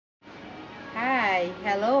Hi!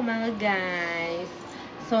 Hello mga guys!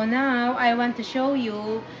 So now, I want to show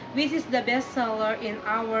you which is the best seller in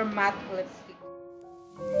our matte lipstick.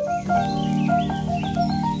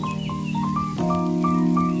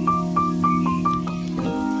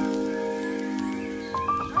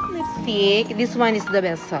 Matte lipstick, this one is the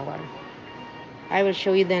best seller. I will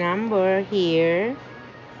show you the number here.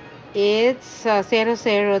 It's 003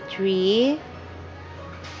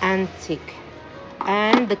 Antique.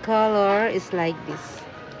 And the color is like this.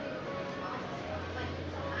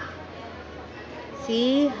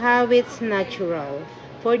 See how it's natural.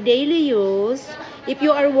 For daily use, if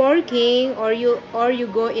you are working or you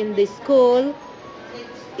go in the school,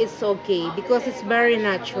 it's okay because it's very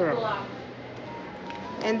natural.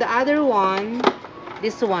 And the other one,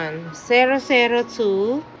 this one,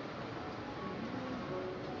 002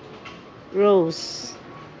 Rose.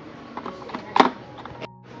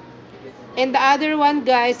 And the other one,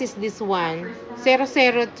 guys, is this one,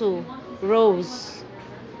 002 Rose.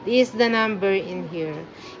 This is the number in here.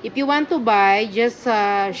 If you want to buy, just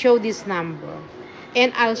show this number.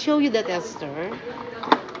 And I'll show you the tester.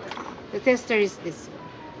 The tester is this one.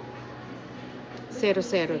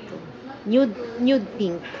 002. Nude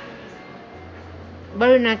pink.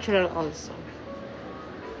 Very natural also.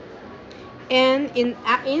 And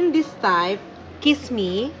in this type, Kiss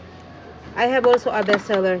Me, I have also a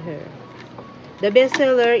bestseller here. The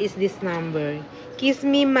bestseller is this number. Kiss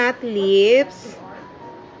Me Matte Lips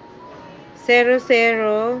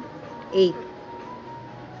 008.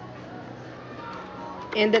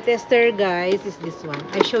 And the tester, guys, is this one.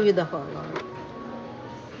 I show you the color.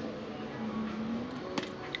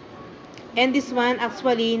 And this one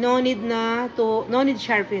actually no need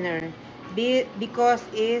sharpener because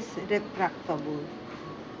it's retractable.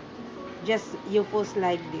 Just you push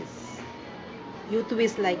like this. You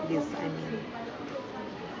twist like this, I mean.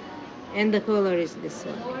 And the color is this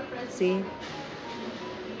one. See?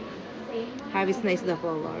 How is nice the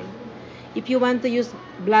color. If you want to use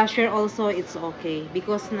blusher also, it's okay.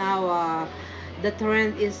 Because now the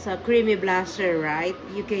trend is creamy blusher, right?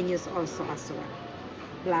 You can use also as well.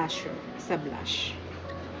 Blusher. It's a blush.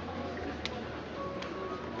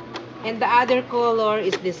 And the other color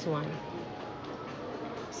is this one.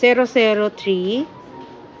 003.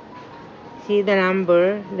 See the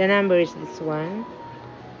number? The number is this one.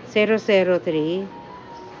 003.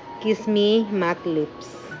 Kiss Me Matte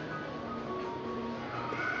Lips.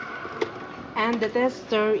 And the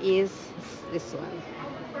tester is this one.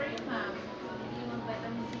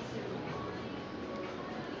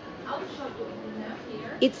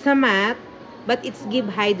 It's a matte, but it's give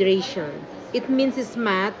hydration. It means it's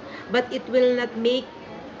matte, but it will not make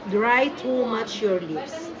dry too much your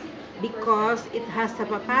lips. Because it has a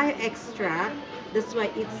papaya extract, that's why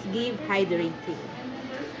it's give hydrating.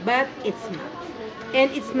 But it's matte. And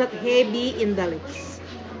it's not heavy in the lips.